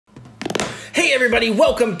Hey everybody,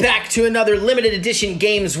 welcome back to another limited edition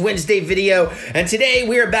Games Wednesday video, and today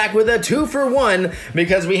we are back with a 2-for-1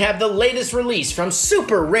 because we have the latest release from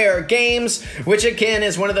Super Rare Games, which again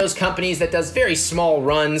is one of those companies that does very small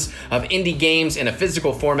runs of indie games in a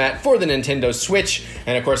physical format for the Nintendo Switch,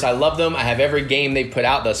 and of course I love them. I have every game they've put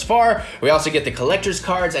out thus far. We also get the collector's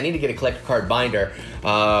cards. I need to get a collector card binder,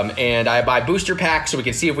 and I buy booster packs so we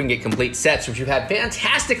can see if we can get complete sets, which we've had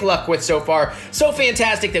fantastic luck with so far. So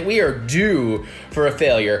fantastic that we are due for a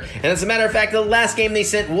failure. And as a matter of fact, the last game they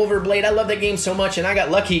sent, Wolverblade, I love that game so much, and I got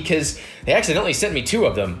lucky because they accidentally sent me 2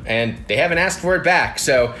 of them, and they haven't asked for it back.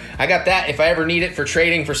 So I got that if I ever need it for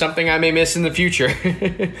trading for something I may miss in the future.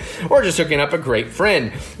 Or just hooking up a great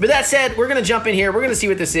friend. But that said, we're going to jump in here. We're going to see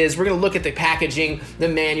what this is. We're going to look at the packaging, the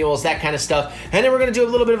manuals, that kind of stuff. And then we're going to do a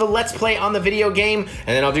little bit of a Let's Play on the video game. And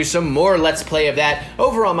then I'll do some more Let's Play of that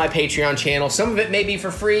over on my Patreon channel. Some of it may be for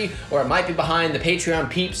free, or it might be behind the Patreon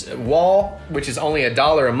peeps wall, which is only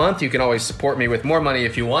 $1 a month. You can always support me with more money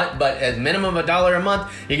if you want, but at minimum $1 a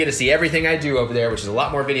month, you get to see everything I do over there, which is a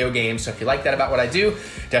lot more video games. So if you like that about what I do,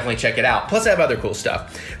 definitely check it out. Plus I have other cool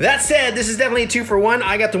stuff. That said, this is definitely a 2-for-1.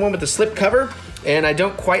 I got the one with the slip cover, and I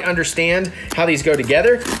don't quite understand how these go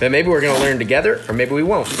together, but maybe we're gonna learn together, or maybe we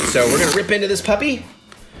won't. So we're gonna rip into this puppy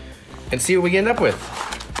and see what we end up with.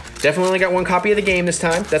 Definitely only got 1 copy of the game this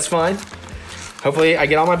time. That's fine. Hopefully I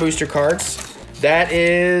get all my booster cards. That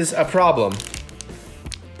is a problem.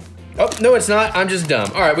 Oh, no, it's not. I'm just dumb.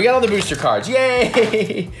 All right, we got all the booster cards.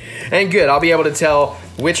 Yay! And good, I'll be able to tell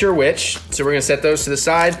which are which. So we're gonna set those to the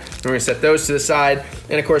side. We're gonna set those to the side.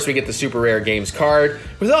 And of course, we get the Super Rare Games card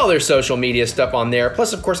with all their social media stuff on there.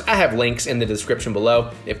 Plus, of course, I have links in the description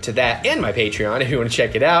below to that and my Patreon if you wanna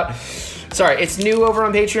check it out. Sorry, it's new over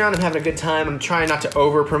on Patreon. I'm having a good time. I'm trying not to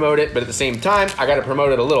over promote it, but at the same time, I gotta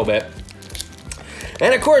promote it a little bit.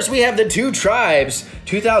 And of course, we have the 2 Tribes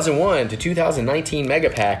 2001 to 2019 Mega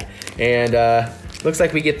Pack. And looks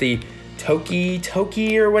like we get the Toki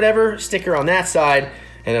Tori or whatever sticker on that side.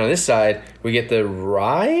 And then on this side, we get the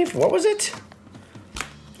Rive. What was it?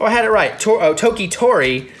 Oh, I had it right. Toki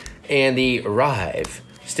Tori and the Rive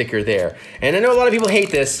sticker there. And I know a lot of people hate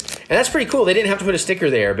this, and that's pretty cool. They didn't have to put a sticker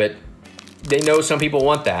there, but they know some people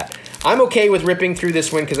want that. I'm okay with ripping through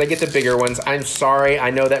this one because I get the bigger ones. I'm sorry. I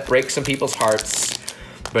know that breaks some people's hearts,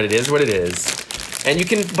 but it is what it is. And you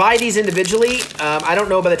can buy these individually. I don't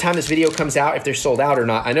know by the time this video comes out if they're sold out or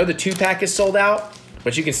not. I know the 2-pack is sold out,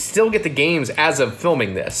 but you can still get the games as of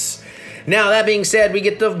filming this. Now, that being said, we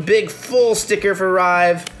get the big full sticker for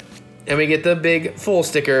Rive, and we get the big full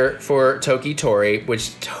sticker for Toki Tori,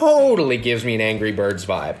 which totally gives me an Angry Birds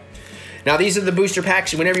vibe. Now, these are the booster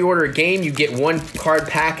packs. Whenever you order a game, you get 1 card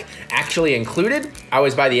pack actually included. I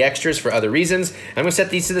always buy the extras for other reasons. I'm gonna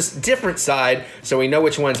set these to this different side so we know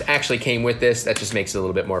which ones actually came with this. That just makes it a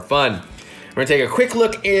little bit more fun. We're gonna take a quick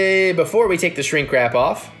look before we take the shrink wrap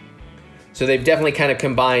off. So they've definitely kind of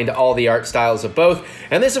combined all the art styles of both.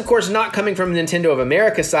 And this, of course, not coming from Nintendo of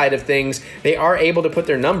America side of things. They are able to put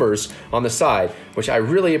their numbers on the side, which I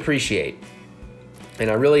really appreciate. And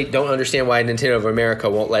I really don't understand why Nintendo of America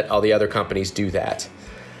won't let all the other companies do that.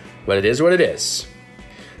 But it is what it is.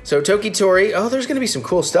 So Toki Tori, oh, there's gonna be some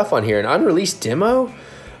cool stuff on here. An unreleased demo?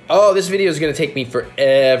 Oh, this video is gonna take me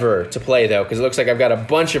forever to play though, because it looks like I've got a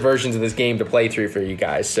bunch of versions of this game to play through for you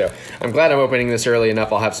guys. So I'm glad I'm opening this early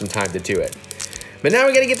enough. I'll have some time to do it. But now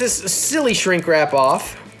we gotta get this silly shrink wrap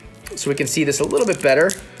off so we can see this a little bit better.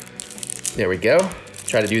 There we go.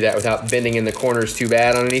 Try to do that without bending in the corners too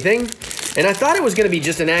bad on anything. And I thought it was gonna be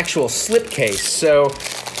just an actual slip case, so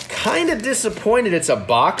kind of disappointed it's a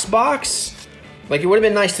box. Like, it would have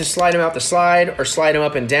been nice to slide them out the slide or slide them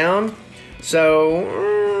up and down. So,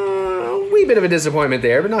 a wee bit of a disappointment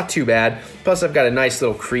there, but not too bad. Plus, I've got a nice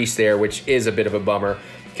little crease there, which is a bit of a bummer,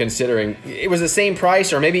 considering it was the same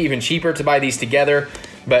price or maybe even cheaper to buy these together,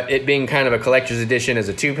 but it being kind of a collector's edition as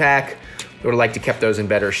a 2-pack, I would have liked to kept those in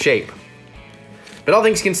better shape. But all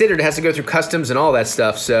things considered, it has to go through customs and all that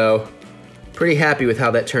stuff, so pretty happy with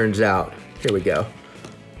how that turns out. Here we go.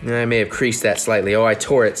 I may have creased that slightly. Oh, I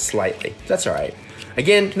tore it slightly. That's all right.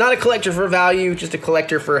 Again, not a collector for value, just a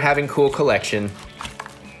collector for having cool collection.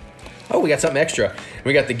 Oh, we got something extra.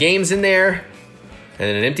 We got the games in there, and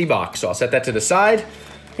then an empty box. So I'll set that to the side.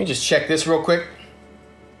 Let me just check this real quick.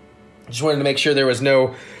 Just wanted to make sure there was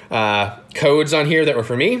no codes on here that were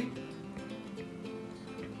for me.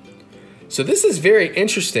 So this is very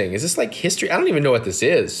interesting. Is this like history? I don't even know what this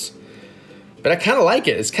is. But I kind of like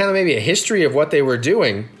it. It's kind of maybe a history of what they were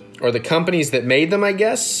doing, or the companies that made them, I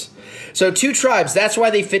guess. So 2 Tribes, that's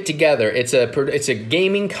why they fit together. It's a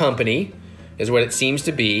gaming company is what it seems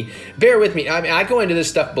to be. Bear with me. I mean, I go into this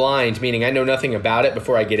stuff blind, meaning I know nothing about it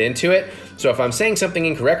before I get into it. So if I'm saying something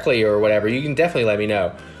incorrectly or whatever, you can definitely let me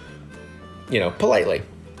know, you know, politely.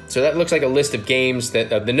 So that looks like a list of games, that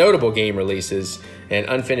the notable game releases and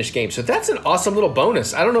unfinished games. So that's an awesome little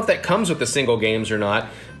bonus. I don't know if that comes with the single games or not,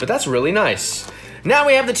 but that's really nice. Now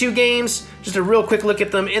we have the 2 games. Just a real quick look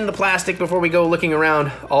at them in the plastic before we go looking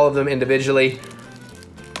around all of them individually.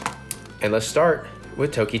 And let's start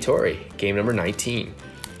with Toki Tori, game number 19.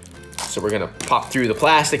 So we're gonna pop through the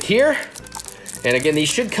plastic here. And again, these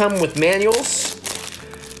should come with manuals.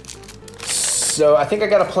 So I think I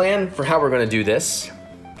got a plan for how we're gonna do this.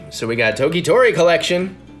 So we got Toki Tori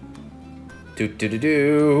collection,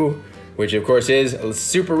 which of course is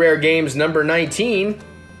Super Rare Games number 19.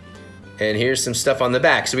 And here's some stuff on the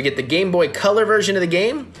back. So we get the Game Boy Color version of the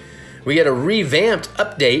game. We get a revamped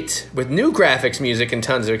update with new graphics, music, and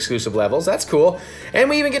tons of exclusive levels. That's cool. And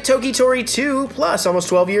we even get Toki Tori 2 Plus, almost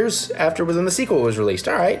 12 years after when the sequel was released.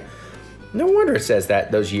 All right. No wonder it says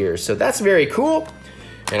that, those years. So that's very cool.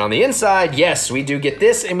 And on the inside, yes, we do get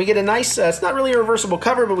this, and we get a nice, it's not really a reversible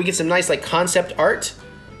cover, but we get some nice like concept art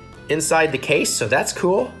inside the case, so that's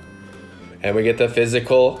cool. And we get the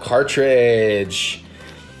physical cartridge.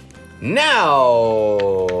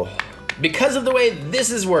 Now, because of the way this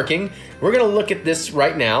is working, we're gonna look at this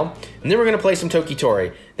right now, and then we're gonna play some Toki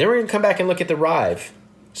Tori. Then we're gonna come back and look at the Rive.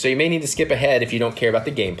 So you may need to skip ahead if you don't care about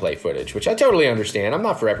the gameplay footage, which I totally understand. I'm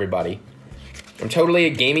not for everybody. I'm totally a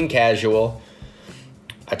gaming casual.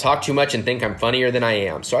 I talk too much and think I'm funnier than I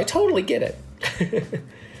am, so I totally get it.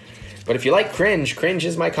 But if you like cringe, cringe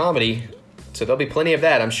is my comedy, so there'll be plenty of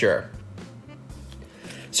that, I'm sure.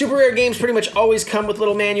 Super Rare games pretty much always come with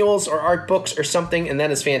little manuals or art books or something, and that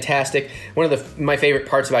is fantastic. One of my favorite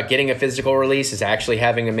parts about getting a physical release is actually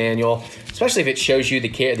having a manual, especially if it shows you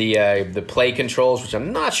the play controls, which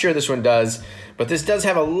I'm not sure this one does, but this does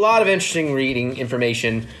have a lot of interesting reading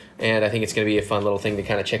information, and I think it's going to be a fun little thing to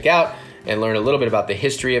kind of check out and learn a little bit about the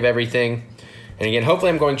history of everything. And again, hopefully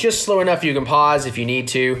I'm going just slow enough you can pause if you need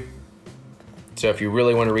to. So if you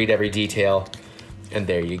really want to read every detail, and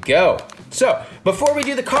there you go. So, before we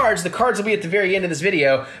do the cards will be at the very end of this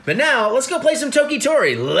video, but now, let's go play some Toki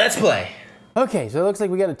Tori. Let's play. Okay, so it looks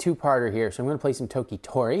like we got a 2-parter here, so I'm gonna play some Toki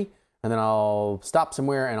Tori, and then I'll stop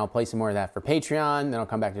somewhere and I'll play some more of that for Patreon, then I'll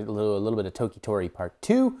come back to a little bit of Toki Tori Part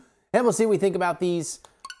 2, and we'll see what we think about these.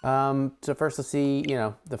 So first let's see, you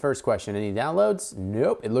know, the first question. Any downloads?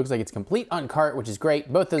 Nope, it looks like it's complete on cart, which is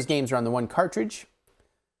great. Both those games are on the one cartridge.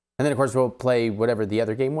 And then of course we'll play whatever the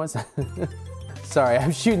other game was. Sorry,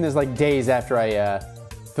 I'm shooting this like days after I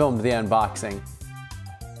filmed the unboxing.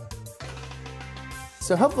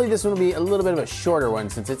 So hopefully this one will be a little bit of a shorter one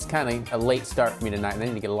since it's kind of a late start for me tonight and I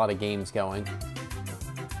need to get a lot of games going.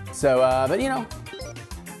 So, but you know,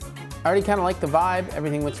 I already kind of like the vibe.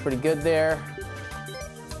 Everything looks pretty good there.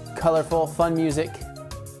 Colorful, fun music.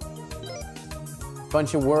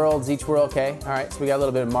 Bunch of worlds, each world, okay. All right, so we got a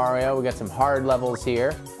little bit of Mario. We got some hard levels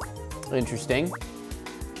here. Interesting.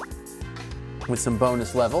 With some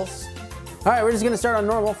bonus levels. All right, we're just gonna start on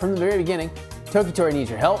normal from the very beginning. Toki Tori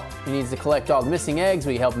needs your help. He needs to collect all the missing eggs.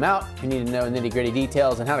 We help him out. You need to know nitty-gritty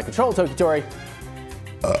details on how to control Toki Tori.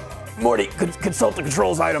 Morty, consult the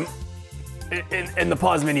controls item in the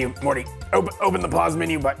pause menu. Morty, open the pause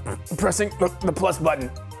menu by pressing the plus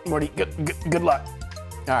button. Morty, good luck.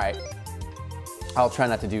 All right, I'll try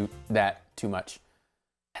not to do that too much.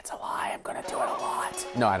 That's a lie, I'm gonna do it a lot.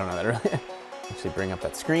 No, I don't know that really. Actually bring up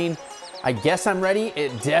that screen. I guess I'm ready.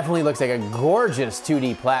 It definitely looks like a gorgeous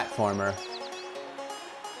 2D platformer.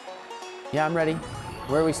 Yeah, I'm ready.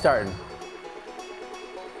 Where are we starting?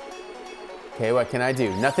 Okay, what can I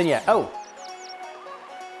do? Nothing yet. Oh!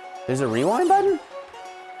 There's a rewind button?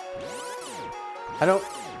 I don't...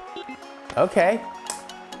 Okay.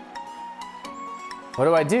 What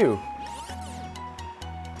do I do?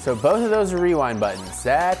 So both of those are rewind buttons.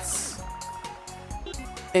 That's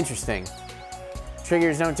interesting.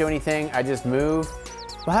 Triggers don't do anything, I just move.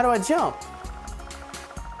 Well, how do I jump?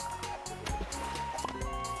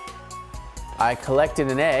 I collected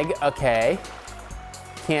an egg, okay.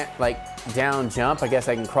 Can't like down jump, I guess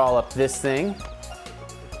I can crawl up this thing.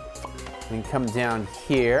 And come down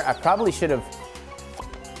here. I probably should have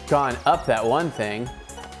gone up that one thing.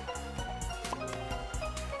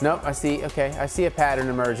 Nope, I see, okay, I see a pattern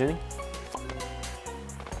emerging.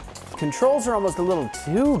 Controls are almost a little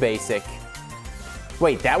too basic.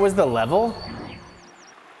 Wait, that was the level?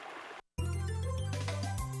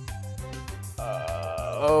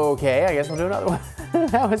 Okay, I guess we'll do another one.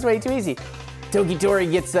 That was way too easy. Toki Tori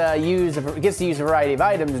gets to use a variety of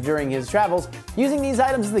items during his travels. Using these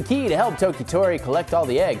items is the key to help Toki Tori collect all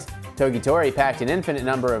the eggs. Toki Tori packed an infinite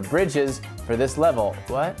number of bridges for this level.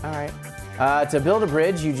 What? All right. To build a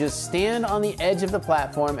bridge, you just stand on the edge of the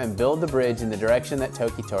platform and build the bridge in the direction that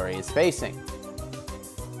Toki Tori is facing.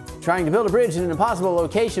 Trying to build a bridge in an impossible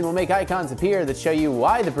location will make icons appear that show you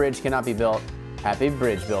why the bridge cannot be built. Happy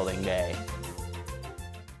bridge building day.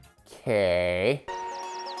 Okay.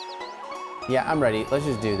 Yeah, I'm ready. Let's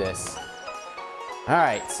just do this. All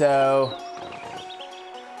right, so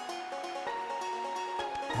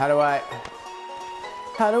how do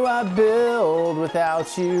I build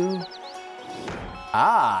without you?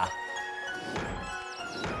 Ah.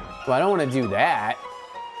 Well, I don't want to do that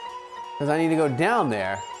because I need to go down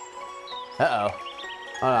there. Uh-oh.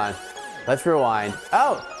 Hold on. Let's rewind.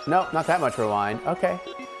 Oh, no, not that much rewind. Okay.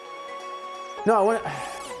 No, I want to...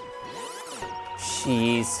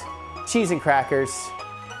 Cheese. Cheese and crackers.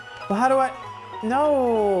 Well, how do I... No,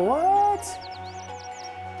 what?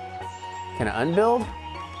 Can I unbuild?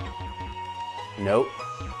 Nope.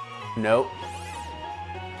 Nope.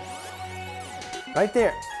 Right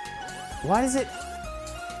there. Why does it...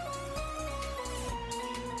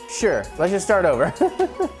 Sure, let's just start over.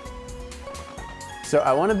 So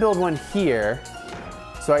I want to build one here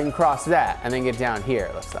so I can cross that and then get down here,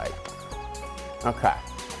 it looks like. Okay.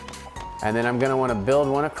 And then I'm going to want to build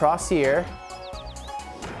one across here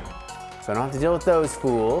so I don't have to deal with those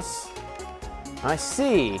fools. I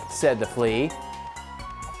see, said the flea.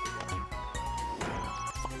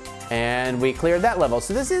 And we cleared that level.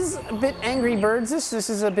 So this is a bit Angry Birds. This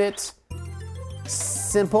is a bit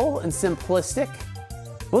simple and simplistic.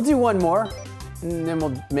 We'll do one more, and then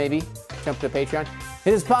we'll maybe jump to Patreon.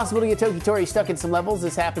 It is possible to get Toki Tori stuck in some levels.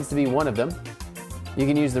 This happens to be one of them. You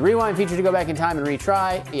can use the rewind feature to go back in time and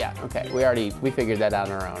retry. Yeah, okay, we figured that out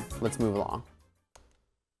on our own. Let's move along.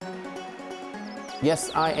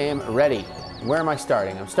 Yes, I am ready. Where am I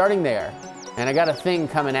starting? I'm starting there, and I got a thing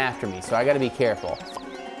coming after me, so I gotta be careful.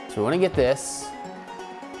 So we wanna get this.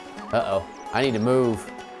 Uh-oh, I need to move.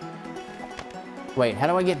 Wait, how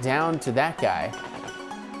do I get down to that guy?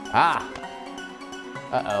 Ah!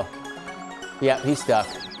 Uh-oh. Yep, he's stuck.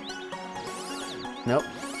 Nope.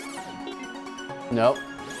 Nope.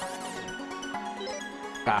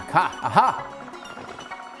 Aha! Aha!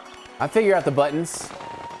 I figure out the buttons.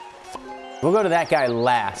 We'll go to that guy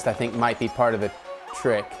last, I think might be part of the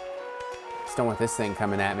trick. Just don't want this thing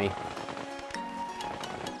coming at me.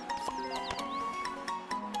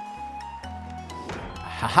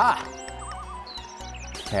 Haha!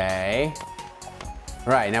 Okay.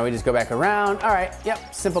 Right, now we just go back around. All right,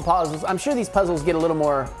 yep, simple puzzles. I'm sure these puzzles get a little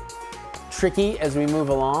more tricky as we move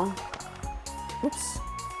along. Oops.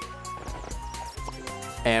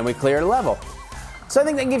 And we cleared a level. So I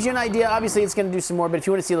think that gives you an idea. Obviously, it's gonna do some more, but if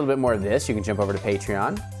you wanna see a little bit more of this, you can jump over to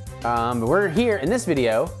Patreon. But we're here in this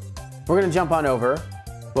video. We're gonna jump on over.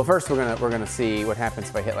 Well, first we're gonna see what happens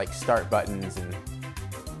if I hit like start buttons and,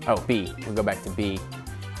 oh, B, we'll go back to B.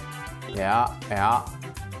 Yeah, yeah.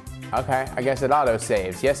 Okay, I guess it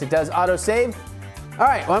auto-saves. Yes, it does auto-save. All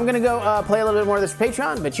right, well, I'm gonna go play a little bit more of this for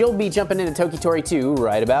Patreon, but you'll be jumping into Toki Tori 2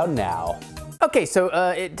 right about now. Okay, so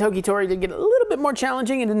Toki Tori did get a little bit more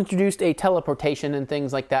challenging and introduced a teleportation and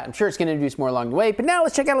things like that. I'm sure it's gonna introduce more along the way, but now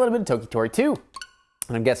let's check out a little bit of Toki Tori 2.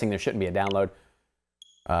 And I'm guessing there shouldn't be a download.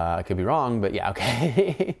 I could be wrong, but yeah,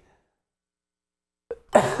 okay.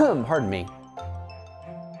 Pardon me.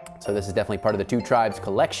 So this is definitely part of the Two Tribes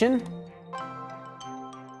collection.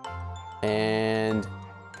 And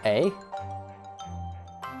A,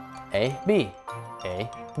 B, A,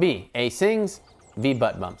 B. A sings, B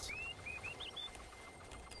butt bumps.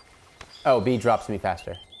 Oh, B drops me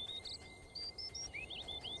faster.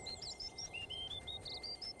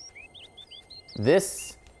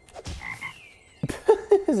 This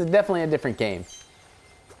is definitely a different game.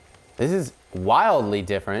 This is wildly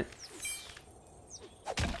different.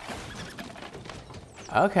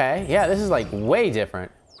 Okay, yeah, this is like way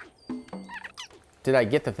different. Did I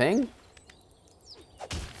get the thing?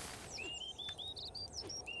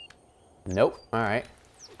 Nope, all right.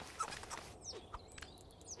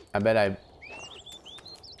 I bet I...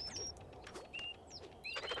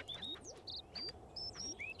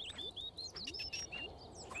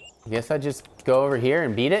 Guess I just go over here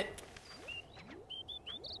and beat it?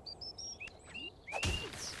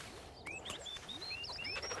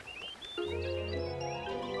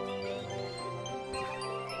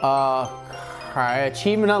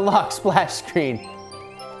 Achievement unlocked, splash screen.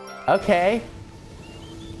 Okay.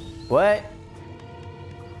 What?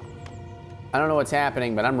 I don't know what's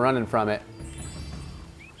happening, but I'm running from it.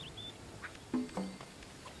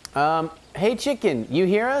 Hey chicken, you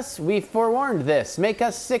hear us? We forewarned this. Make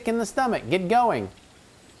us sick in the stomach. Get going.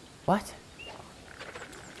 What?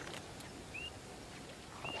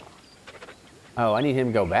 Oh, I need him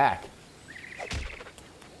to go back.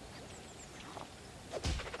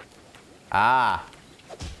 Ah.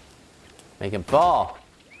 Make him fall.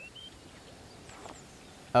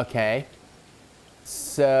 Okay.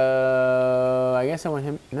 So, I guess I want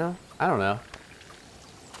him, no? I don't know.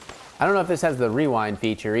 I don't know if this has the rewind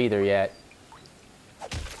feature either yet.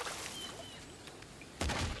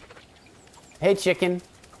 Hey, chicken.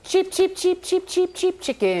 Cheep, cheep, cheep, cheep, cheep, cheep,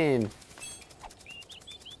 chicken.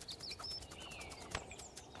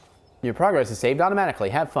 Your progress is saved automatically.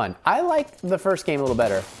 Have fun. I like the first game a little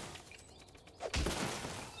better.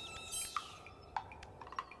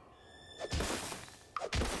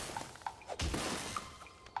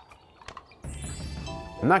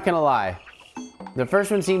 I'm not gonna lie. The first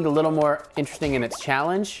one seemed a little more interesting in its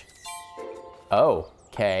challenge. Oh,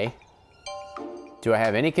 okay. Do I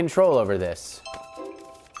have any control over this?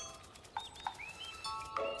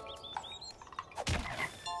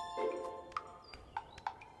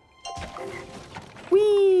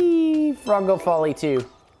 Whee! Frog go folly too.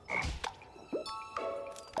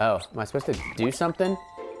 Oh, am I supposed to do something?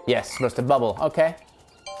 Yes, supposed to bubble. Okay.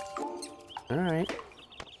 All right.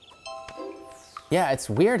 Yeah, it's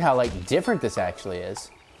weird how like different this actually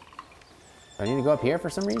is. Do I need to go up here for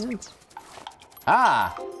some reason?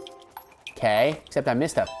 Ah! Okay, except I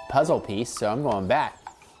missed a puzzle piece, so I'm going back.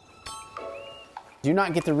 Do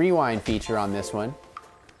not get the rewind feature on this one.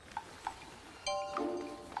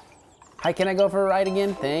 Hi, can I go for a ride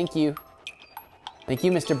again? Thank you. Thank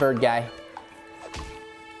you, Mr. Bird Guy.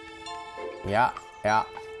 Yeah.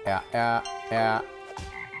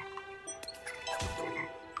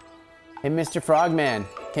 Hey, Mr. Frogman,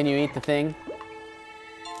 can you eat the thing?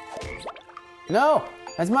 No,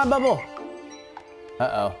 that's my bubble.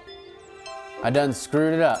 Uh-oh. I done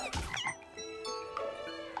screwed it up.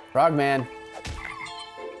 Frogman.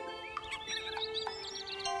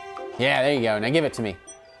 Yeah, there you go. Now give it to me.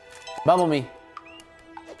 Bubble me.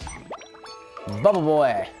 Bubble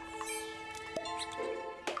boy.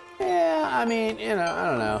 Yeah, I mean, you know, I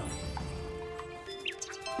don't know.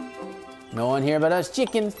 No one here but us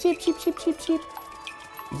chickens. Cheep, cheep, cheep, cheep, cheep.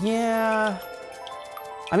 Yeah.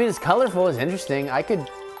 I mean, it's colorful, it's interesting. I could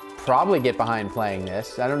probably get behind playing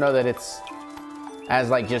this. I don't know that it's as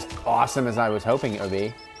like just awesome as I was hoping it would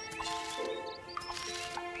be.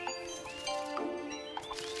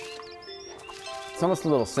 It's almost a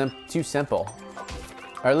little too simple.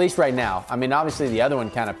 Or at least right now. I mean, obviously the other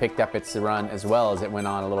one kind of picked up its run as well as it went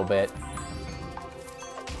on a little bit.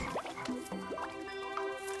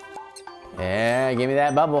 Yeah, give me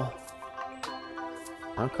that bubble.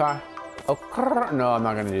 Okay. Oh, no, I'm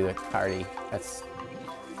not gonna do the party. That's...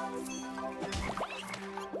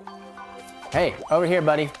 Hey, over here,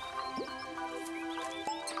 buddy.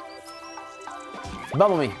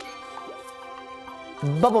 Bubble me.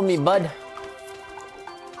 Bubble me, bud.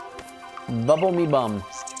 Bubble me bum.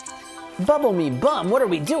 Bubble me bum, what are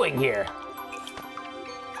we doing here?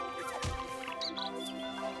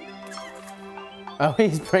 Oh,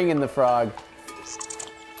 he's bringing the frog.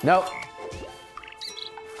 Nope.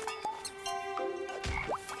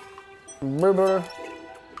 Brr.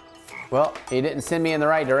 Well, he didn't send me in the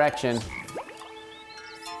right direction.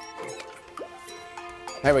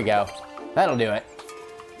 There we go. That'll do it.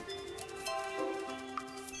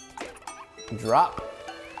 Drop.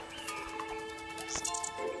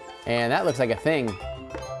 And that looks like a thing.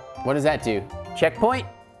 What does that do? Checkpoint?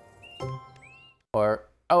 Or,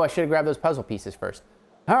 oh, I should have grabbed those puzzle pieces first.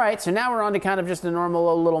 All right, so now we're on to kind of just a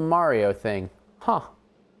normal little Mario thing. Huh.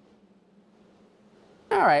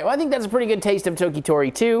 All right, well, I think that's a pretty good taste of Toki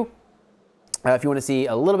Tori 2. If you want to see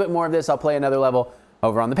a little bit more of this, I'll play another level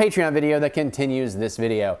over on the Patreon video that continues this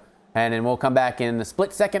video. And then we'll come back in a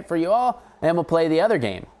split second for you all, and we'll play the other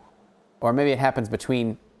game. Or maybe it happens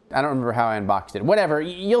between... I don't remember how I unboxed it. Whatever,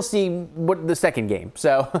 you'll see what the second game.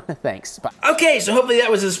 So, thanks. Bye. Okay, so hopefully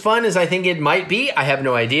that was as fun as I think it might be. I have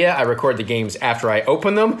no idea. I record the games after I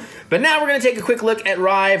open them. But now we're going to take a quick look at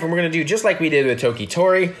Rive, and we're going to do just like we did with Toki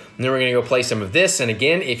Tori. And then we're going to go play some of this. And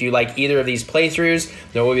again, if you like either of these playthroughs,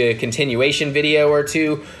 there will be a continuation video or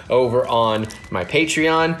two over on my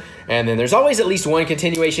Patreon. And then there's always at least one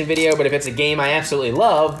continuation video, but if it's a game I absolutely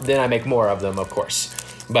love, then I make more of them, of course.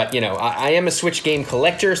 But, you know, I am a Switch game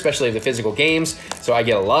collector, especially of the physical games, so I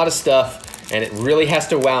get a lot of stuff, and it really has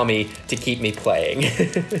to wow me to keep me playing.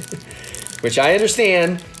 Which I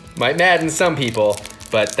understand might madden some people,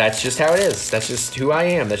 but that's just how it is. That's just who I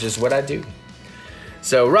am. That's just what I do.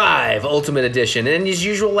 So, Rive Ultimate Edition, and as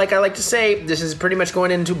usual, like I like to say, this is pretty much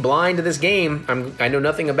going into blind to this game. I know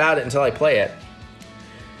nothing about it until I play it.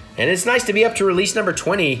 And it's nice to be up to release number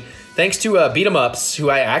 20, thanks to Beat 'em Ups, who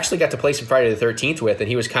I actually got to play some Friday the 13th with, and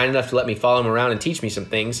he was kind enough to let me follow him around and teach me some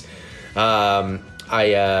things. He's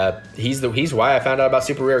why I found out about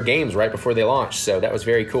Super Rare Games right before they launched, so that was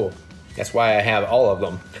very cool. That's why I have all of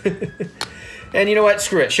them. And you know what?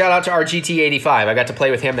 Screw it. Shout out to RGT85. I got to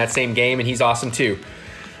play with him that same game, and he's awesome too.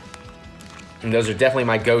 And those are definitely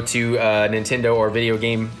my go-to Nintendo or video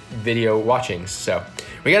game video watchings. So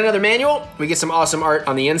we got another manual. We get some awesome art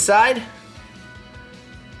on the inside.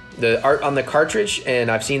 The art on the cartridge,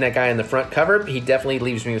 and I've seen that guy in the front cover. He definitely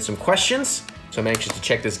leaves me with some questions, so I'm anxious to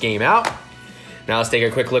check this game out. Now let's take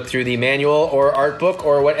a quick look through the manual or art book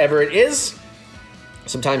or whatever it is.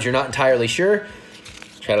 Sometimes you're not entirely sure.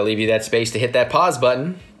 Try to leave you that space to hit that pause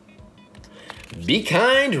button. Be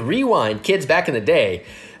kind, rewind. Kids, back in the day.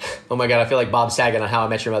 Oh my God, I feel like Bob Saget on How I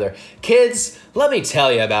Met Your Mother. Kids, let me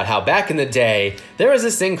tell you about how back in the day, there was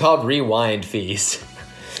this thing called rewind fees.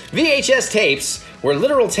 VHS tapes were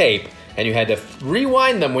literal tape, and you had to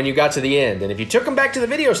rewind them when you got to the end. And if you took them back to the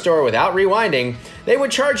video store without rewinding, they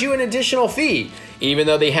would charge you an additional fee, even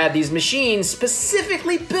though they had these machines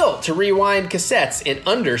specifically built to rewind cassettes in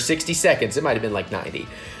under 60 seconds. It might have been like 90,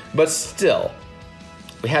 but still,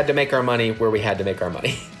 we had to make our money where we had to make our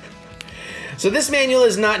money. So this manual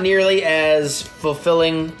is not nearly as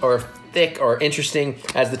fulfilling or thick or interesting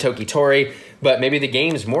as the Toki Tori, but maybe the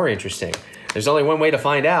game's more interesting. There's only one way to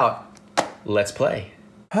find out. Let's play.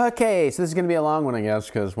 Okay, so this is going to be a long one, I guess,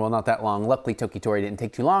 because, well, not that long. Luckily, Toki Tori didn't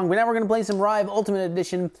take too long, but now we're going to play some Rive Ultimate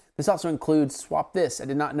Edition. This also includes Swap This. I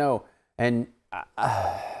did not know. And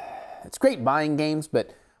it's great buying games,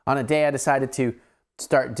 but on a day I decided to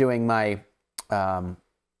start doing my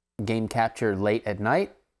game capture late at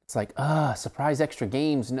night. It's like, surprise extra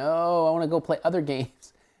games. No, I want to go play other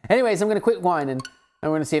games. Anyways, I'm going to quit whining, and we're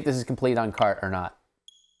going to see if this is complete on cart or not.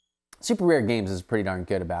 Super Rare Games is pretty darn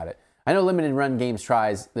good about it. I know Limited Run Games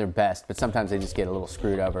tries their best, but sometimes they just get a little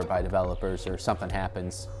screwed over by developers or something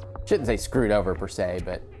happens. Shouldn't say screwed over per se,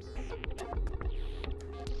 but...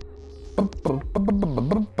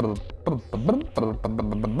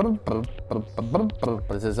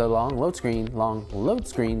 This is a long load screen, long load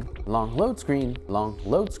screen, long load screen, long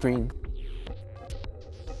load screen.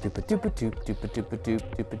 Doopa-doopa-doop,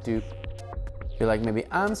 doopa-doopa-doop, doopa-doop. Feel like maybe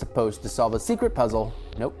I'm supposed to solve a secret puzzle.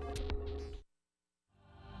 Nope.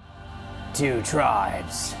 2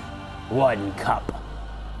 tribes, 1 cup,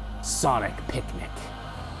 Sonic Picnic,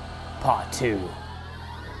 Part 2,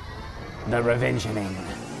 The Revengeing.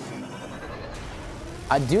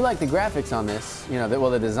 I do like the graphics on this, you know,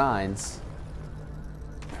 the designs.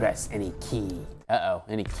 Press any key. Uh-oh,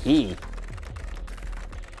 any key.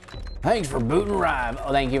 Thanks for booting Rive.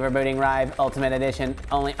 Oh, thank you for booting Rive Ultimate Edition.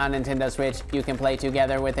 Only on Nintendo Switch. You can play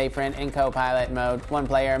together with a friend in co-pilot mode. One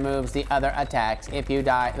player moves, the other attacks. If you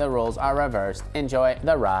die, the rules are reversed. Enjoy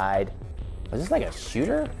the ride. Was this like a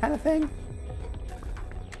shooter kind of thing?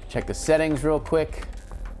 Check the settings real quick.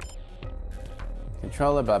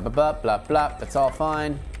 Controller, blah, blah, blah, blah, blah. That's all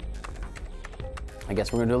fine. I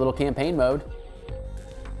guess we're gonna do a little campaign mode.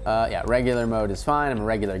 Yeah, regular mode is fine. I'm a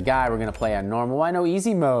regular guy. We're gonna play on normal. Why no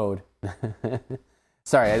easy mode?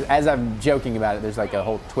 Sorry, as I'm joking about it, there's like a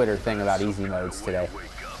whole Twitter thing about easy modes today.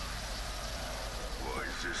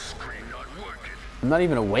 I'm not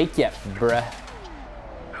even awake yet, bruh.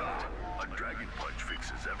 A dragon punch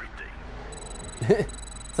fixes everything.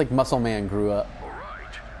 It's like Muscle Man grew up. All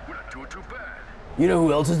right, we're not doing too bad. You know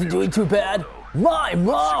who else isn't doing too bad? My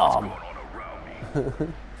mom!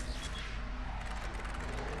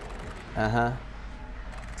 Uh-huh.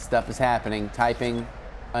 Stuff is happening. Typing,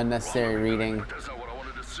 unnecessary reading. That's not what I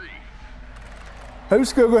wanted to see. I'm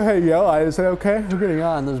just gonna go ahead and yell at it. Is that okay? I'm getting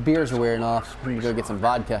on. Those beers are wearing off. I'm gonna go get some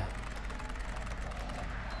vodka.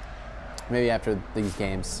 Maybe after these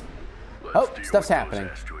games. Oh, stuff's happening.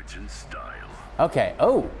 Okay,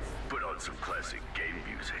 oh. Put on some classic game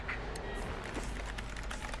music.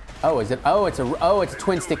 Oh, is it? Oh, it's a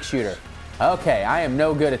twin stick shooter. Okay, I am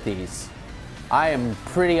no good at these. I am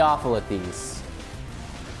pretty awful at these.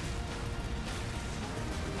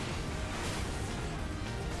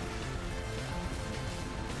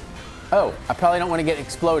 Oh, I probably don't want to get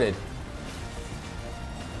exploded.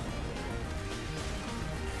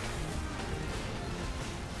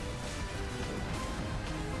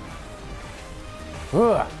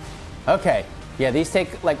 Ugh. Okay, yeah, these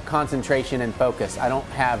take like concentration and focus. I don't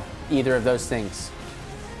have either of those things.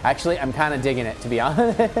 Actually, I'm kind of digging it, to be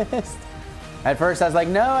honest. At first, I was like,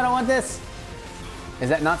 no, I don't want this. Is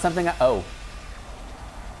that not something oh.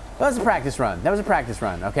 That was a practice run. That was a practice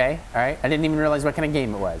run, okay? All right, I didn't even realize what kind of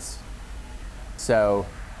game it was. So,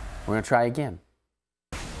 we're gonna try again.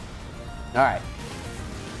 All right.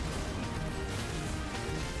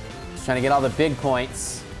 trying to get all the big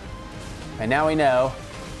points. And now we know.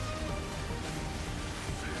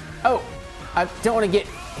 Oh, I don't want to get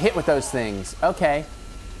hit with those things. Okay.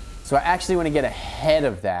 So I actually want to get ahead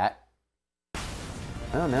of that.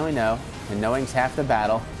 Well, now we know. And knowing's half the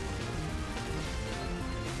battle.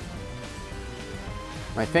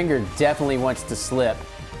 My finger definitely wants to slip.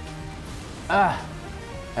 Ah,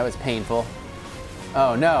 that was painful.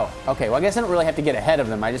 Oh no. Okay, well I guess I don't really have to get ahead of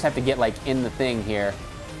them. I just have to get like in the thing here.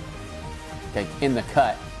 Okay, in the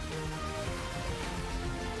cut.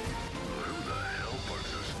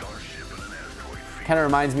 Kind of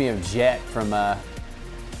reminds me of Jet from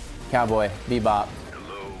Cowboy Bebop.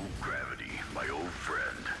 Hello, gravity, my old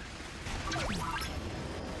friend.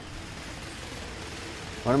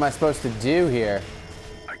 What am I supposed to do here?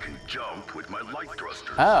 I can jump with my light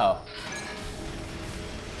thrusters. Oh.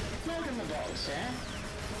 Welcome aboard, sir.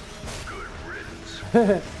 Good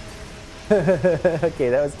riddance. Okay,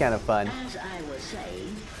 that was kind of fun. As I was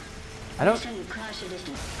saying, I don't. next time you cross your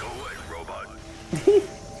distance. Go away, robot.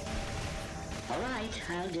 All right,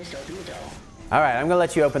 I'll just open the door. All right, I'm gonna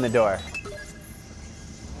let you open the door.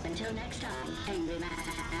 Until next time, angry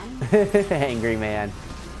man. Angry man.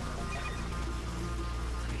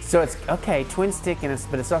 So it's okay, twin stick, and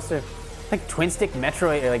but it's also like twin stick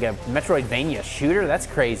Metroid, like a Metroidvania shooter. That's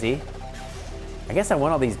crazy. I guess I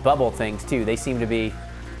want all these bubble things too. They seem to be.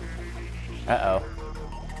 Uh-oh.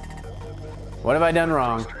 What have I done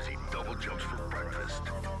wrong? Thrusters eat double jumps for breakfast.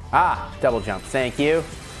 Ah, double jump. Thank you.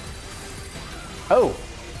 Oh.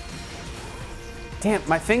 Damn,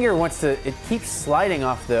 my finger wants to. It keeps sliding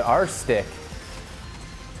off the R stick.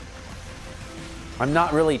 I'm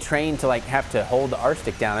not really trained to like have to hold the R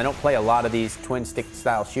stick down. I don't play a lot of these twin stick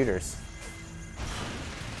style shooters.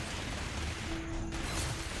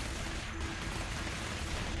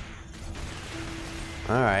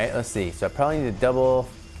 All right, let's see. So I probably need to double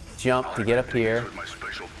jump to get up here. With my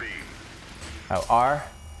special beam. Oh, R.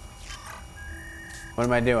 What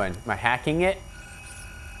am I doing? Am I hacking it?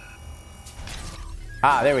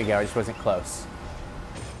 Ah, there we go. I just wasn't close.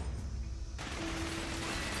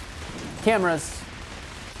 Cameras.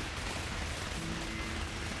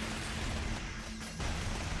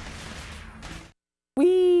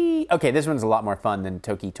 Whee! Okay, this one's a lot more fun than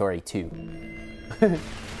Toki Tori 2. I'm in.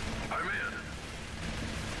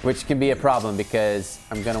 Which can be a problem because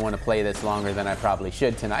I'm going to want to play this longer than I probably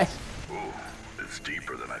should tonight. Ooh, it's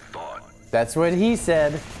deeper than I thought. That's what he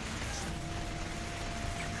said.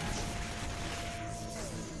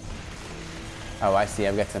 Oh, I see.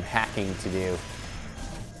 I've got some hacking to do.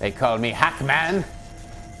 They called me Hackman.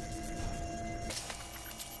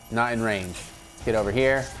 Not in range. Let's get over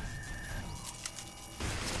here.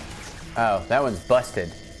 Oh, that one's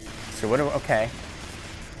busted. So what do we, okay.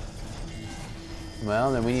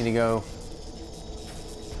 Well, then we need to go.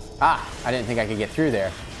 Ah, I didn't think I could get through there.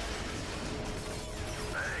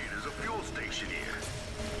 Hey, there's a fuel station here.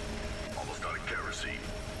 Almost out of kerosene.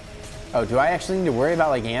 Oh, do I actually need to worry about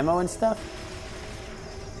like ammo and stuff?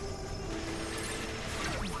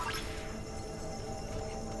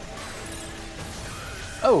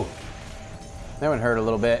 Oh, that one hurt a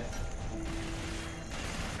little bit.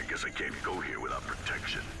 I guess I can't go here without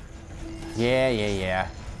protection. Yeah.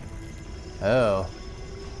 Oh.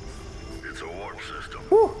 It's a warp system.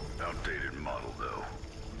 Whew. Outdated model, though.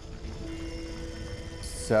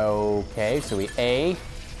 So, okay, so we A.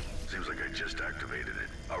 Seems like I just activated it.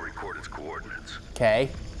 I'll record its coordinates. Okay.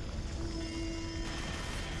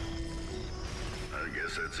 I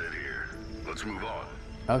guess that's it here. Let's move on.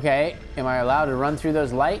 Okay, am I allowed to run through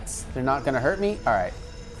those lights? They're not gonna hurt me? All right.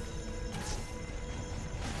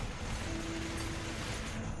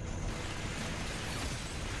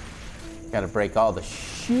 Gotta break all the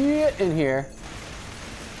shit in here.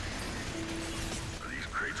 Are these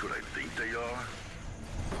crates what I think they are?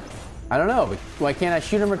 I don't know, but why can't I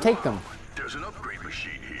shoot them or take them? There's an upgrade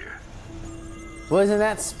machine here. Well, isn't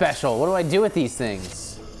that special? What do I do with these things?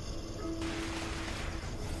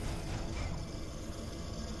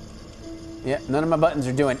 Yeah, none of my buttons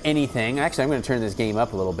are doing anything. Actually, I'm gonna turn this game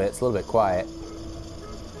up a little bit. It's a little bit quiet.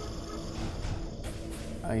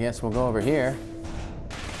 I guess we'll go over here.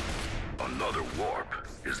 Another warp.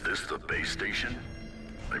 Is this the base station?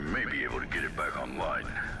 I may be able to get it back online.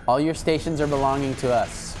 All your stations are belonging to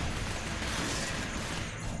us.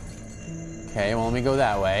 Okay, well, let me go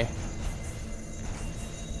that way.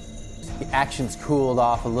 The action's cooled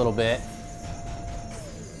off a little bit.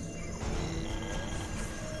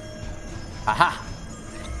 Aha!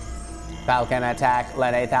 Falcon attack,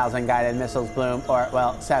 let 8,000 guided missiles bloom, or,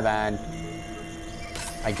 well, 7.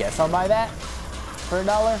 I guess I'll buy that for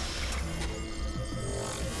 $1.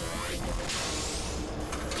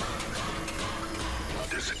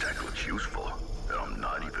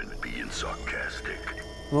 sarcastic.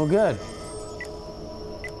 Well, good.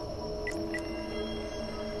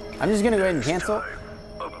 I'm just gonna go ahead and cancel. Time,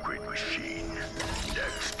 upgrade machine.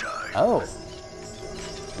 Next time. Oh.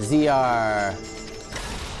 ZR.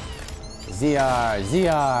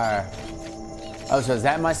 Oh, so is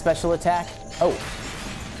that my special attack? Oh.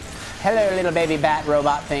 Hello, little baby bat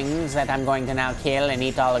robot things that I'm going to now kill and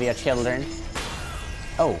eat all of your children.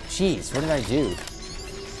 Oh, jeez, what did I do?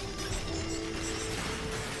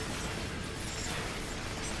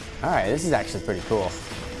 All right, this is actually pretty cool.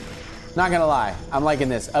 Not gonna lie, I'm liking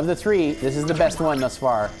this. Of the three, this is the best one thus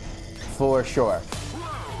far, for sure.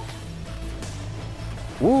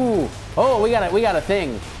 Woo! Oh, we got a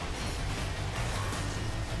thing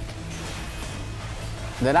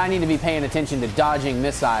that I need to be paying attention to dodging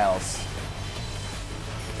missiles.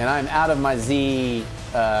 And I'm out of my Z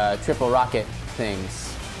triple rocket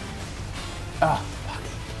things. Oh, fuck.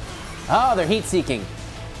 Oh, they're heat seeking.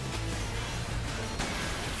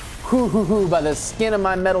 Hoo hoo hoo by the skin of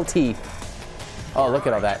my metal teeth. Oh, look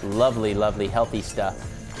at all that lovely, lovely, healthy stuff.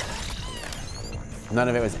 None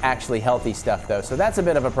of it was actually healthy stuff though, so that's a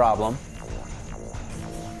bit of a problem.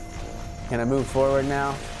 Can I move forward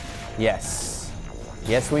now? Yes.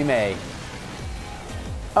 Yes, we may.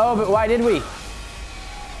 Oh, but why did we?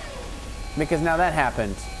 Because now that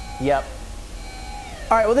happened. Yep.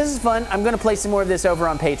 All right, well, this is fun. I'm going to play some more of this over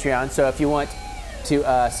on Patreon, so if you want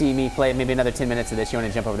to see me play maybe another 10 minutes of this, you want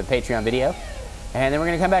to jump over to the Patreon video. And then we're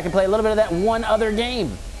going to come back and play a little bit of that one other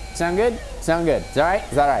game. Sound good? Sound good. Is that all right?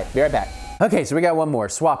 Is that all right? Be right back. Okay, so we got one more.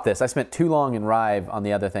 Swap this. I spent too long in Rive on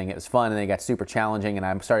the other thing. It was fun, and then it got super challenging, and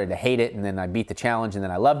I started to hate it, and then I beat the challenge, and then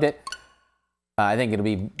I loved it. I think it'll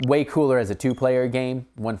be way cooler as a two-player game,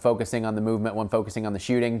 one focusing on the movement, one focusing on the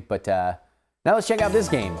shooting. But now let's check out this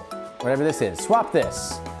game, whatever this is. Swap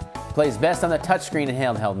this. Plays best on the touchscreen in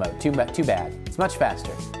handheld mode. Too bad. It's much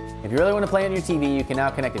faster. If you really want to play on your TV, you can now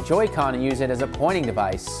connect a Joy-Con and use it as a pointing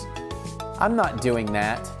device. I'm not doing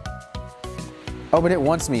that. Oh, but it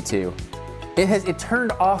wants me to. It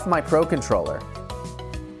turned off my Pro Controller.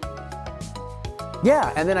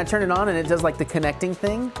 Yeah, and then I turn it on and it does like the connecting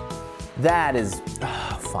thing. That is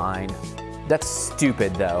fine. That's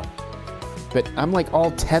stupid though. But I'm like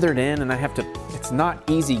all tethered in and I have to, it's not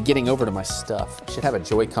easy getting over to my stuff. I should have a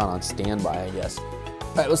Joy-Con on standby, I guess.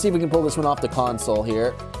 All right, let's see if we can pull this one off the console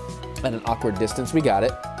here at an awkward distance. We got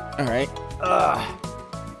it. All right.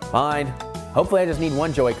 Fine. Hopefully I just need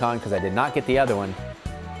one Joy-Con because I did not get the other one.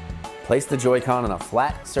 Place the Joy-Con on a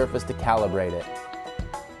flat surface to calibrate it.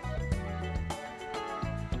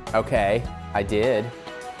 Okay, I did.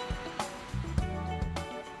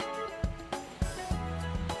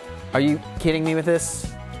 Are you kidding me with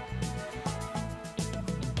this?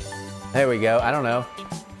 There we go, I don't know.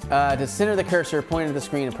 To center the cursor, point to the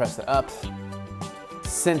screen and press the up.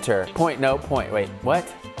 Center, point, no, point, wait, what?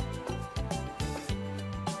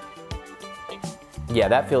 Yeah,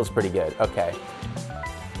 that feels pretty good, okay.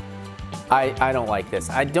 I don't like this.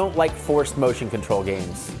 I don't like forced motion control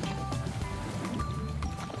games.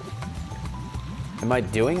 Am I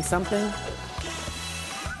doing something?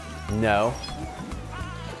 No.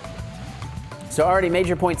 So already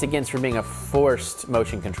major points against for being a forced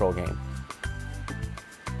motion control game.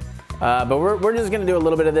 But we're just gonna do a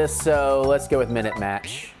little bit of this, so let's go with minute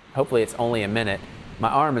match. Hopefully it's only a minute. My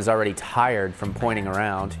arm is already tired from pointing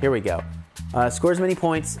around. Here we go. Score as many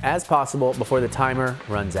points as possible before the timer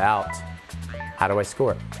runs out. How do I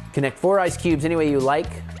score? Connect 4 ice cubes any way you like.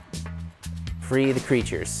 Free the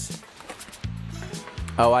creatures.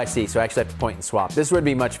 Oh, I see, so I actually have to point and swap. This would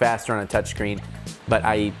be much faster on a touchscreen, but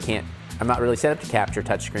I can't. I'm not really set up to capture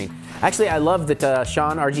touchscreen. Actually, I love that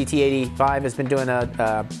Sean, RGT85, has been doing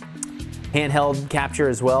a handheld capture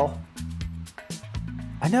as well.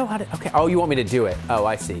 I know how to, okay. Oh, you want me to do it. Oh,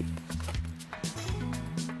 I see.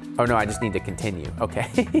 Oh no, I just need to continue. Okay.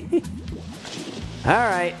 All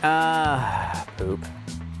right, poop.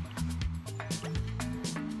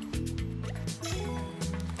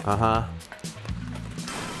 Uh-huh.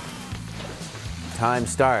 Time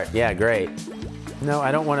start, yeah, great. No,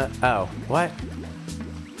 I don't wanna, oh, what?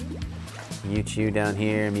 Mute you down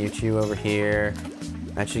here, mute you over here.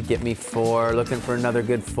 That should get me 4, looking for another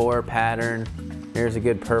good 4 pattern. Here's a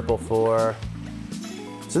good purple 4.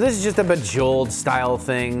 So this is just a Bejeweled style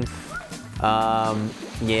thing.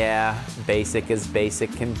 Yeah, basic as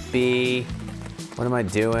basic can be. What am I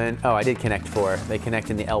doing? Oh, I did connect 4. They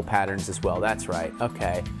connect in the L patterns as well, that's right,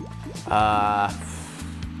 okay. I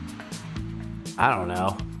don't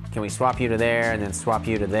know. Can we swap you to there and then swap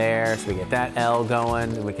you to there so we get that L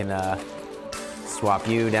going? And we can swap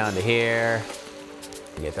you down to here.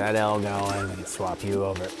 Get that L going. We can swap you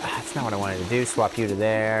over. That's not what I wanted to do. Swap you to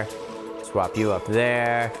there. Swap you up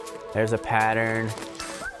there. There's a pattern.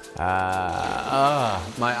 My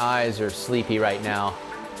eyes are sleepy right now,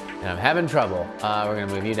 and I'm having trouble. We're gonna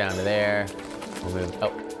move you down to there. We'll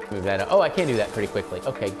move that up. Oh, I can do that pretty quickly.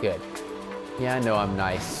 Okay, good. Yeah, I know I'm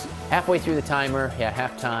nice. Halfway through the timer. Yeah,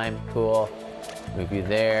 half time. Cool. Move you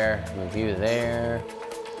there. Move you there.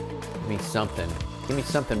 Give me something. Give me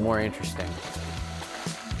something more interesting.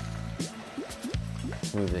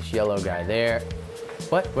 Move this yellow guy there.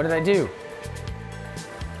 What? What did I do?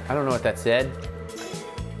 I don't know what that said.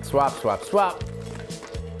 Swap, swap, swap.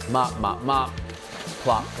 Mop, mop, mop.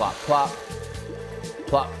 Plop, plop, plop.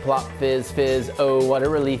 Plop, plop, fizz, fizz. Oh, what a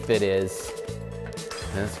relief it is.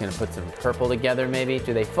 And it's gonna put some purple together maybe.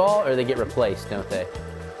 Do they fall or they get replaced, don't they?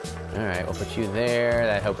 All right, we'll put you there.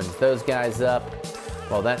 That opens those guys up.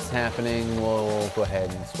 While that's happening, we'll go ahead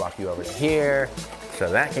and swap you over to here.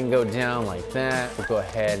 So that can go down like that. We'll go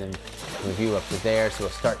ahead and move you up to there. So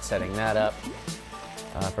we'll start setting that up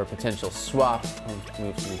for a potential swap. We'll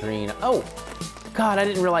move some green. Oh, God, I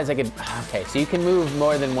didn't realize I could. Okay, so you can move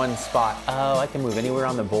more than one spot. Oh, I can move anywhere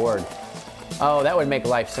on the board. Oh, that would make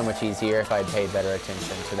life so much easier if I'd paid better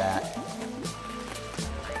attention to that.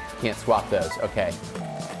 Can't swap those, okay.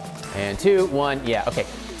 And 2, 1, yeah, okay.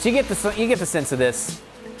 So you get the sense of this.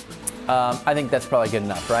 I think that's probably good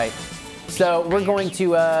enough, right? So we're going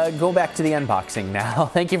to go back to the unboxing now.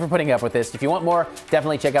 Thank you for putting up with this. If you want more,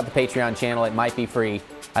 definitely check out the Patreon channel. It might be free.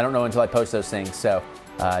 I don't know until I post those things, so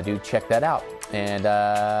do check that out. And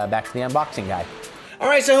back to the unboxing guy. All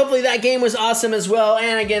right, so hopefully that game was awesome as well.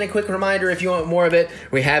 And again, a quick reminder, if you want more of it,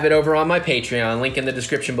 we have it over on my Patreon. Link in the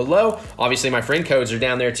description below. Obviously, my friend codes are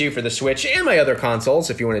down there too for the Switch and my other consoles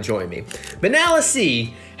if you want to join me. But now let's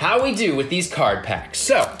see how we do with these card packs.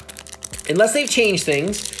 So, unless they've changed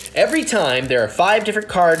things, every time there are 5 different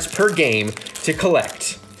cards per game to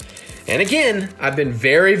collect. And again, I've been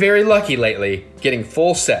very, very lucky lately getting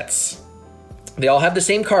full sets. They all have the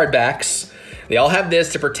same card backs. They all have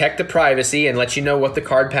this to protect the privacy and let you know what the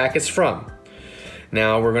card pack is from.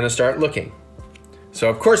 Now we're gonna start looking. So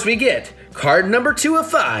of course we get card number 2 of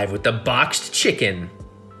 5 with the boxed chicken.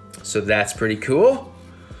 So that's pretty cool.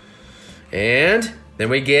 And then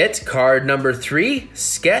we get card number 3,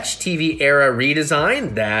 Sketch TV Era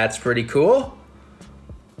Redesign. That's pretty cool.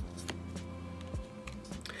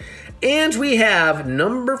 And we have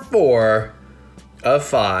number 4 of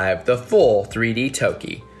 5, the full 3D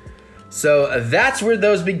Toki. So that's where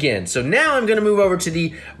those begin. So now I'm gonna move over to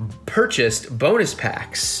the purchased bonus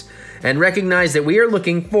packs and recognize that we are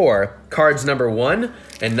looking for cards number 1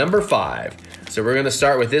 and number 5. So we're gonna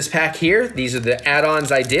start with this pack here. These are the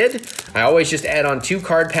add-ons I did. I always just add on 2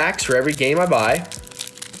 card packs for every game I buy.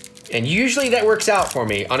 And usually that works out for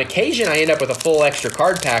me. On occasion, I end up with a full extra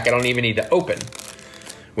card pack I don't even need to open,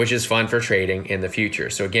 which is fun for trading in the future.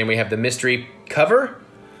 So again, we have the mystery cover.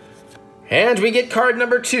 And we get card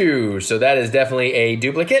number 2, so that is definitely a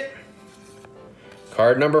duplicate.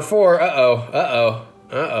 Card number 4,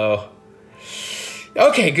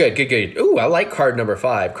 Okay, good, good, good. Ooh, I like card number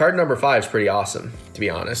 5. Card number 5 is pretty awesome, to be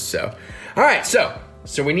honest, so. All right, so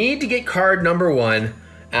we need to get card number 1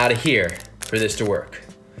 out of here for this to work.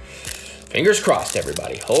 Fingers crossed,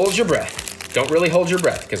 everybody. Hold your breath. Don't really hold your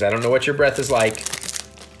breath, because I don't know what your breath is like,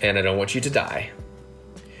 and I don't want you to die.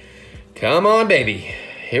 Come on, baby.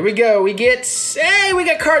 Here we go, we got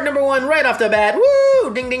card number 1 right off the bat.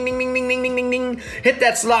 Woo, ding, ding, ding, ding, ding, ding, ding, ding, ding. Hit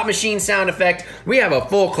that slot machine sound effect. We have a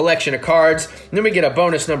full collection of cards. And then we get a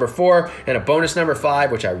bonus number 4 and a bonus number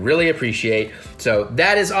 5, which I really appreciate. So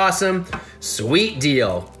that is awesome, sweet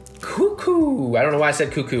deal. Cuckoo, I don't know why I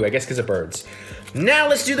said cuckoo, I guess because of birds. Now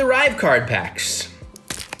let's do the Rive card packs.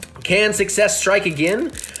 Can success strike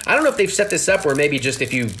again? I don't know if they've set this up where maybe just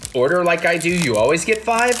if you order like I do, you always get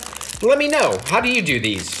 5. Let me know. How do you do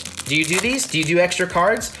these? Do you do these? Do you do extra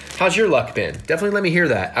cards? How's your luck been? Definitely let me hear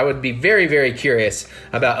that. I would be very, very curious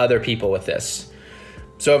about other people with this.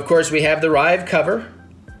 So of course we have the Rive cover.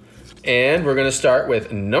 And we're gonna start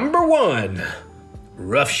with number 1,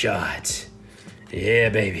 Rough Shot. Yeah,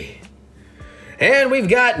 baby. And we've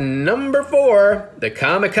got number 4, the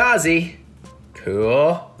Kamikaze.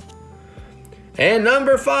 Cool. And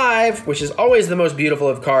number 5, which is always the most beautiful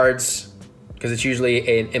of cards, because it's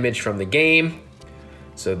usually an image from the game.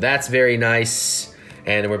 So that's very nice.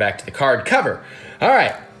 And then we're back to the card cover. All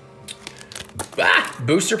right.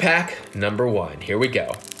 Booster pack number 1. Here we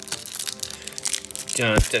go.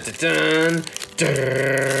 Dun, dun, dun,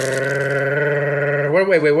 dun.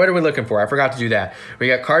 Wait, what are we looking for? I forgot to do that. We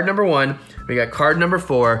got card number 1, we got card number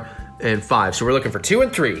 4, and 5. So we're looking for 2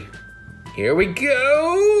 and 3. Here we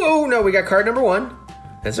go. Oh no, we got card number 1.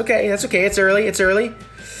 That's okay, it's early.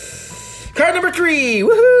 Card number 3,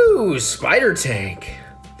 woohoo! Ooh, Spider Tank.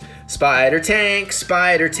 Spider Tank,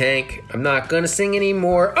 Spider Tank. I'm not gonna sing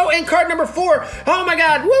anymore. Oh, and card number 4. Oh my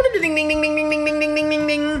God. Woo, ding, ding, ding, ding, ding, ding, ding, ding, ding,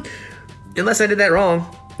 ding. Unless I did that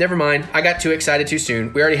wrong. Never mind. I got too excited too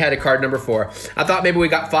soon. We already had a card number 4. I thought maybe we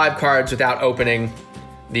got 5 cards without opening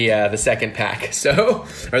the second pack. So,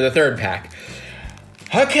 or the third pack.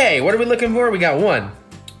 Okay, what are we looking for? We got 1.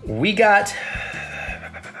 We got,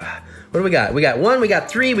 what do we got? We got 1, we got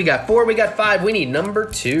 3, we got 4, we got 5. We need number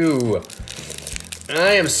 2.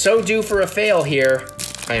 I am so due for a fail here.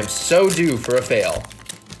 I am so due for a fail.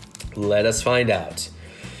 Let us find out.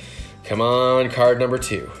 Come on, card number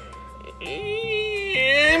 2.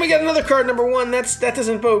 And we got another card number 1. That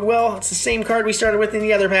doesn't bode well. It's the same card we started with in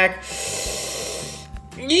the other pack.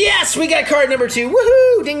 Yes, we got card number 2.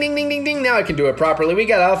 Woohoo! Ding, ding, ding, ding, ding. Now I can do it properly. We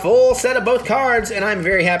got a full set of both cards, and I'm a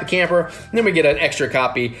very happy camper. And then we get an extra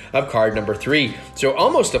copy of card number 3. So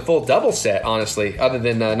almost a full double set, honestly, other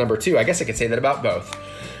than number 2. I guess I could say that about both.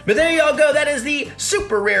 But there y'all go. That is the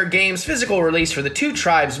Super Rare Games physical release for the 2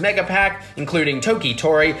 Tribes Mega Pack, including Toki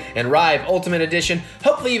Tori and Rive Ultimate Edition.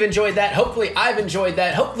 Hopefully you've enjoyed that. Hopefully I've enjoyed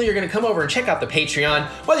that. Hopefully you're going to come over and check out the Patreon.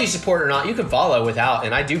 Whether you support it or not, you can follow without,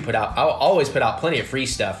 and I'll always put out plenty of free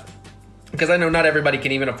stuff, because I know not everybody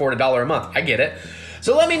can even afford $1 a month. I get it.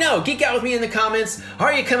 So let me know. Geek out with me in the comments.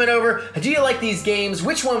 Are you coming over? Do you like these games?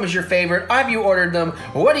 Which one was your favorite? Have you ordered them?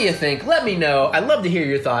 What do you think? Let me know. I'd love to hear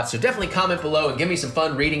your thoughts, so definitely comment below and give me some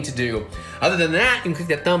fun reading to do. Other than that, you can click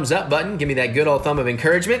that thumbs up button. Give me that good old thumb of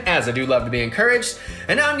encouragement, as I do love to be encouraged.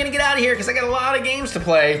 And now I'm going to get out of here because I got a lot of games to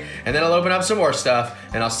play, and then I'll open up some more stuff,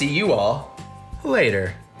 and I'll see you all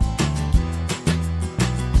later.